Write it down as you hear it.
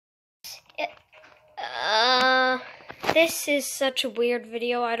This is such a weird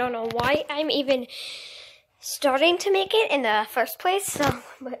video. I don't know why I'm even starting to make it in the first place. So,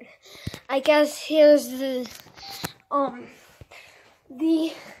 but I guess here's the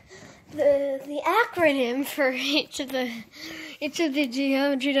acronym for each of the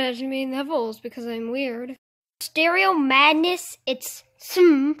geometry dash main levels because I'm weird. Stereo madness, it's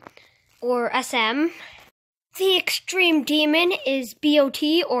SM or SM. The extreme demon is BOT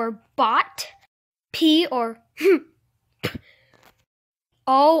or bot. P or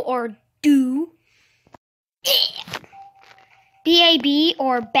O or do. BAB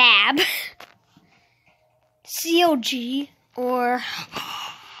or bab. COG or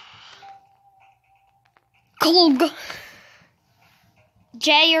Colg.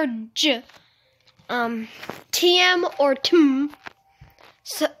 J or J. TM or TM.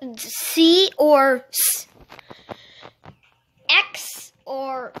 C or S. X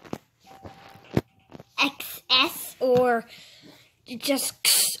or XS or just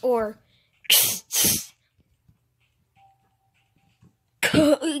X or X.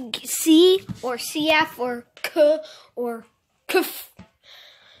 C or CF or K or KF.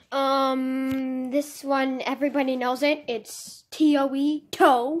 This one, everybody knows it. It's TOE,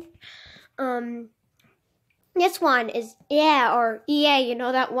 toe. This one is yeah or EA. You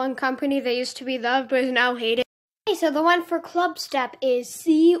know that one company that used to be loved but is now hated? Okay, so the one for club step is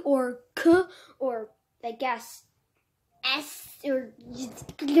C or K or I guess S or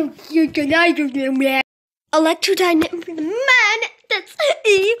electrodynamic man, that's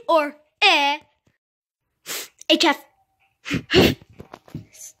E or E. HF.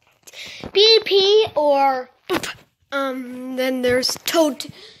 BP or then there's toe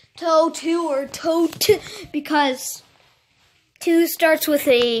 2 or toe 2 because 2 starts with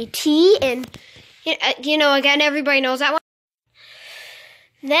a T and you know again everybody knows that one.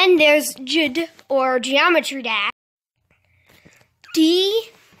 Then there's JID or geometry dash. D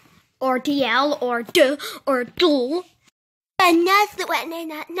or DL or D or DL. And that's the one,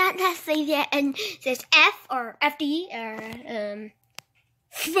 not necessarily that. And there's F or FD or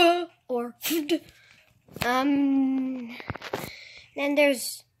F or FD. Then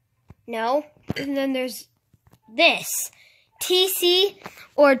there's no. And then there's this TC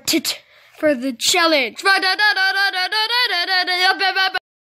or TT for the challenge.